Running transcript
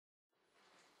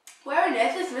Where on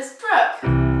earth is Miss Brooke?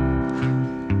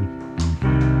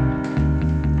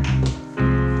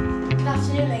 Good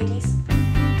afternoon, ladies.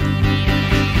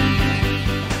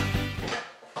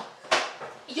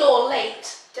 You're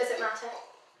late. Does it matter?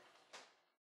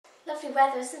 Lovely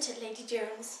weather, isn't it, Lady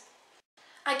Jones?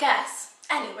 I guess.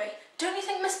 Anyway, don't you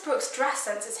think Miss Brooke's dress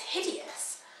sense is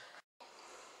hideous?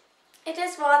 It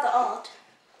is rather odd.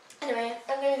 Anyway,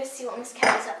 I'm going to go see what Miss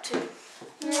Kelly's up to.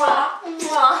 Mwah,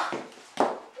 mwah.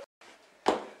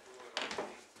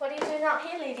 What are you doing out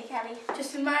here, Lady Kelly?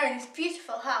 Just admiring this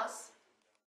beautiful house.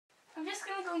 I'm just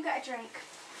going to go and get a drink.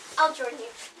 I'll join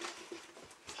you.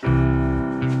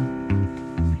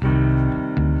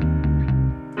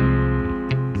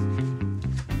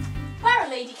 Where are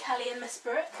Lady Kelly and Miss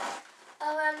Brooke?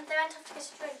 Oh, they went off to get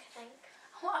a drink, I think.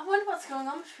 I wonder what's going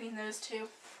on between those two.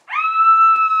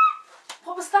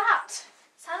 What was that?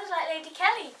 Sounded like Lady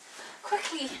Kelly.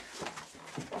 Quickly.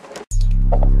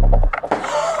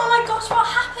 Oh my gosh, what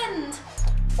happened?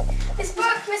 Miss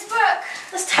Brooke, Miss Brooke!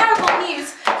 That's terrible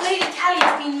news. Lady Kelly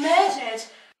has been murdered.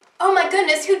 Oh my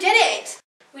goodness, who did it?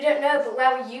 We don't know, but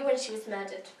where were you when she was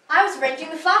murdered? I was arranging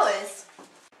the flowers.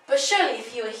 But surely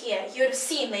if you were here, you would have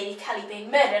seen Lady Kelly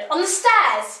being murdered on the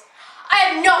stairs. I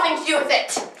have nothing to do with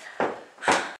it!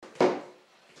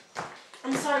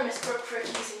 I'm sorry, Miss Brooke, for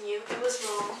accusing you. It was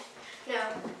wrong. No,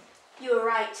 you were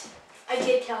right. I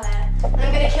did kill her. And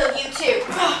I'm going to kill you too.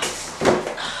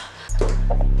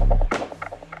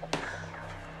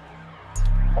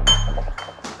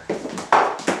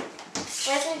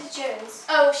 Where's Lady Jones?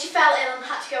 Oh, she fell ill and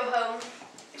had to go home.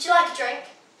 Would you like a drink?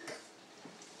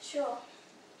 Sure.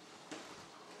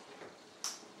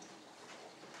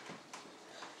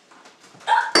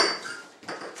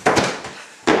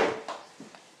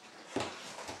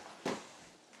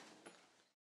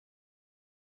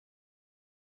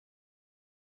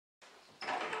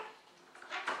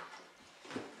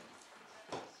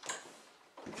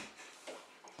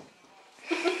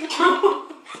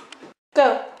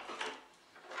 Go.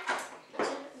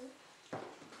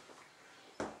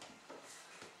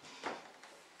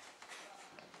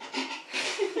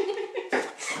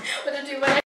 What did I do when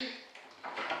I...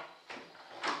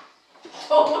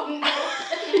 Oh no.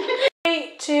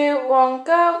 3, 2, 1,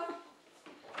 go.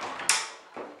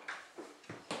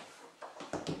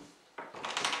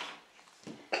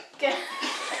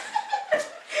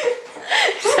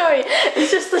 Sorry,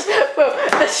 it's just the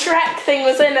Shrek thing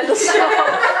was in at the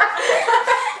start.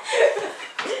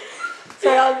 So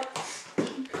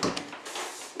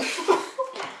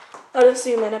I'll just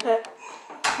zoom in a bit.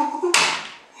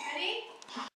 Ready?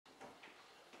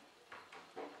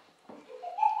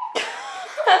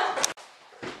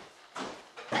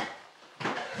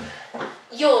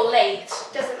 You're late.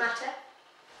 Doesn't matter.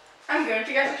 I'm going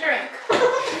to get a drink.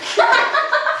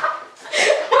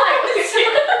 Why?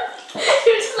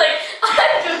 You're just like,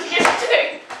 I'm going to get a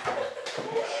drink.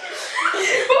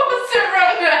 What was so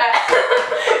wrong there?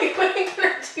 You weren't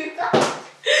going to do that.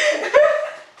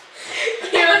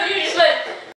 You were just like...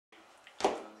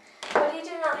 What are you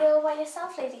doing out here all by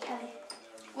yourself, Lady Kelly?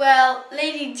 Well,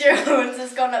 Lady Jones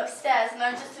has gone upstairs and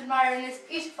I'm just admiring this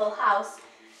beautiful house.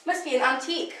 Must be an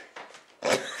antique.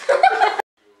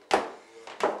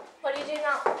 What are you doing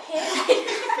out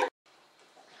here?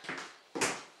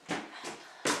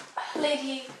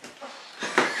 Lady...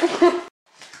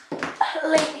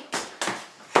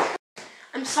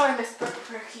 I'm sorry, Miss Brooke,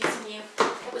 for accusing you.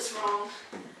 It was wrong.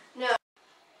 No.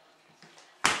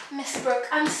 Miss Brooke,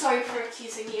 I'm sorry for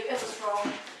accusing you. It was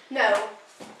wrong. No.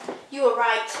 You were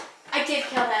right. I did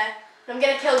kill her. And I'm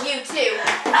going to kill you too.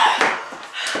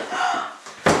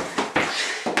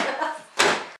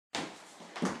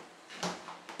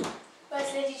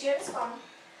 Where's Lady Jones gone?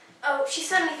 Oh, she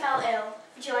suddenly fell ill.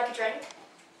 Would you like a drink?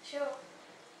 Sure.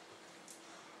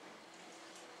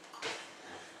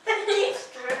 Where's Lady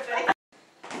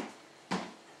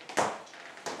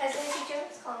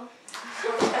Jones gone?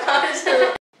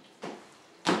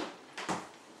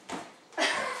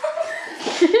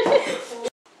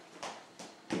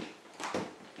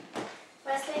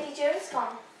 Where's Lady Jones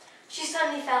gone? She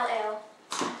suddenly fell ill.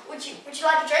 Would you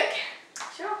like a drink?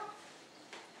 Sure.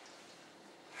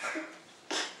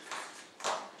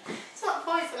 It's not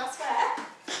poison, I swear.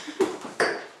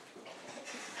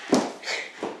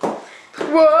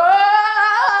 Whoa!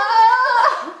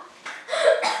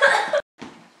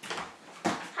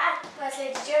 Hi, where's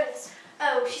Lady Jones?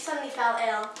 Oh, she suddenly fell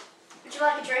ill. Would you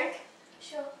like a drink?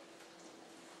 Sure.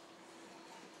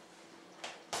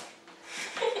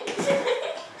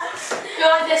 Go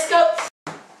like this, go.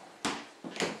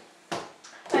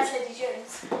 Where's Lady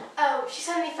Jones? Oh, she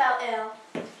suddenly fell ill.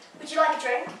 Would you like a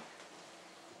drink?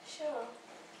 Sure.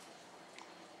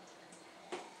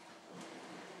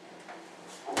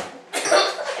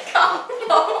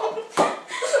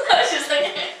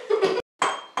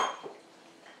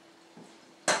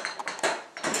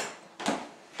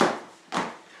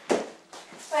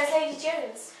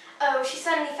 Jones? Oh, she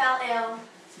suddenly fell ill.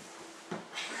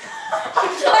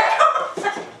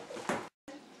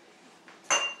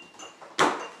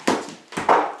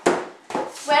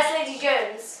 Where's Lady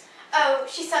Jones? Oh,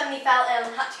 she suddenly fell ill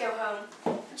and had to go home.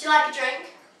 Would you like a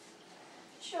drink?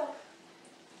 Sure.